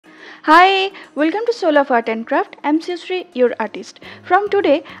Hi, welcome to Soul of Art and Craft. I'm Sri, your artist. From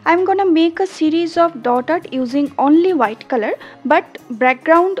today, I'm gonna make a series of dot art using only white color, but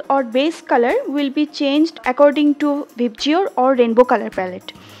background or base color will be changed according to Vibgeo or rainbow color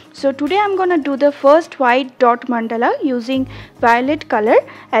palette. So today I'm gonna do the first white dot mandala using violet color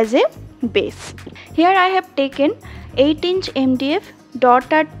as a base. Here I have taken 8-inch MDF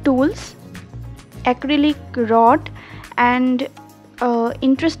dot art tools, acrylic rod, and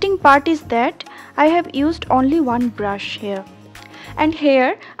interesting part is that I have used only one brush here, and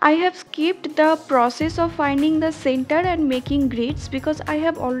here I have skipped the process of finding the center and making grids because I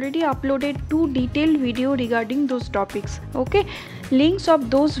have already uploaded 2 detailed videos regarding those topics. Okay, links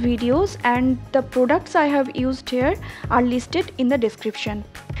of those videos and the products I have used here are listed in the description.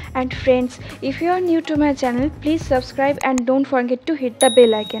 And friends, if you are new to my channel, please subscribe and don't forget to hit the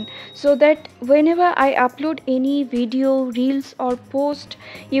bell icon so that whenever I upload any video, reels or post,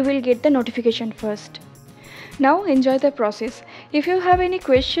 you will get the notification first. Now enjoy the process. If you have any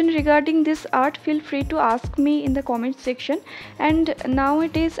question regarding this art, feel free to ask me in the comment section. And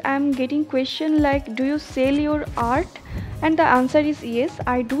nowadays I am getting question like, do you sell your art? And the answer is yes,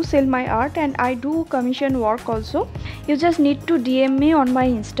 I do sell my art and I do commission work also. You just need to DM me on my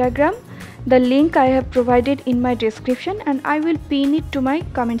Instagram. The link I have provided in my description and I will pin it to my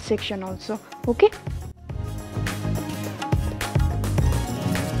comment section also. Okay.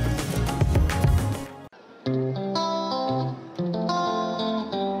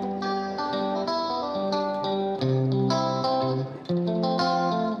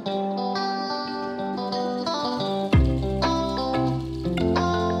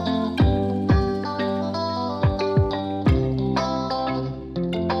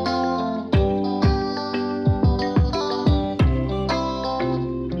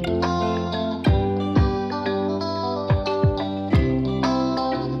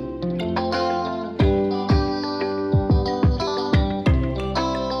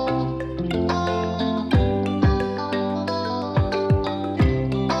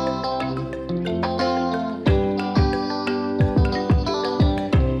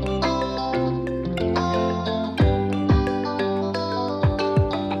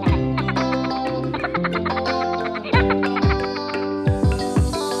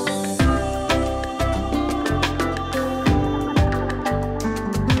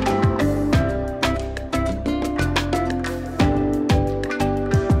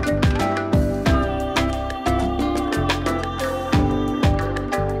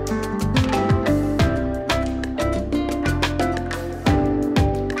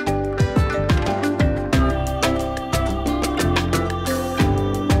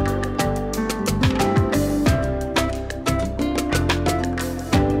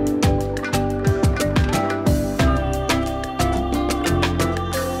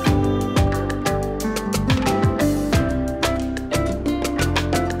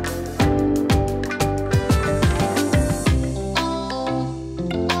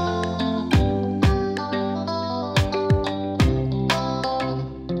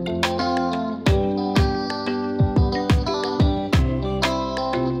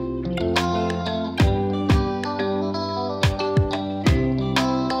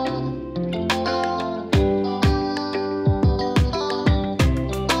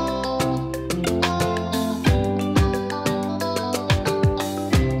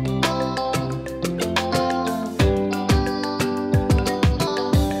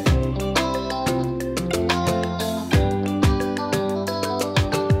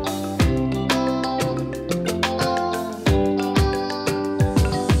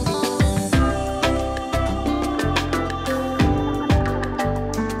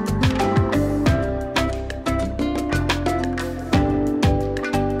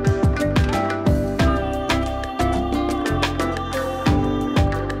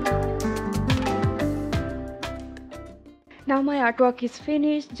 Now my artwork is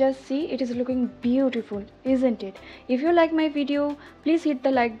finished. Just see, it is looking beautiful, isn't it? If you like my video, please hit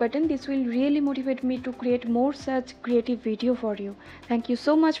the like button. This will really motivate me to create more such creative video for you. Thank you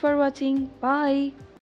so much for watching. Bye.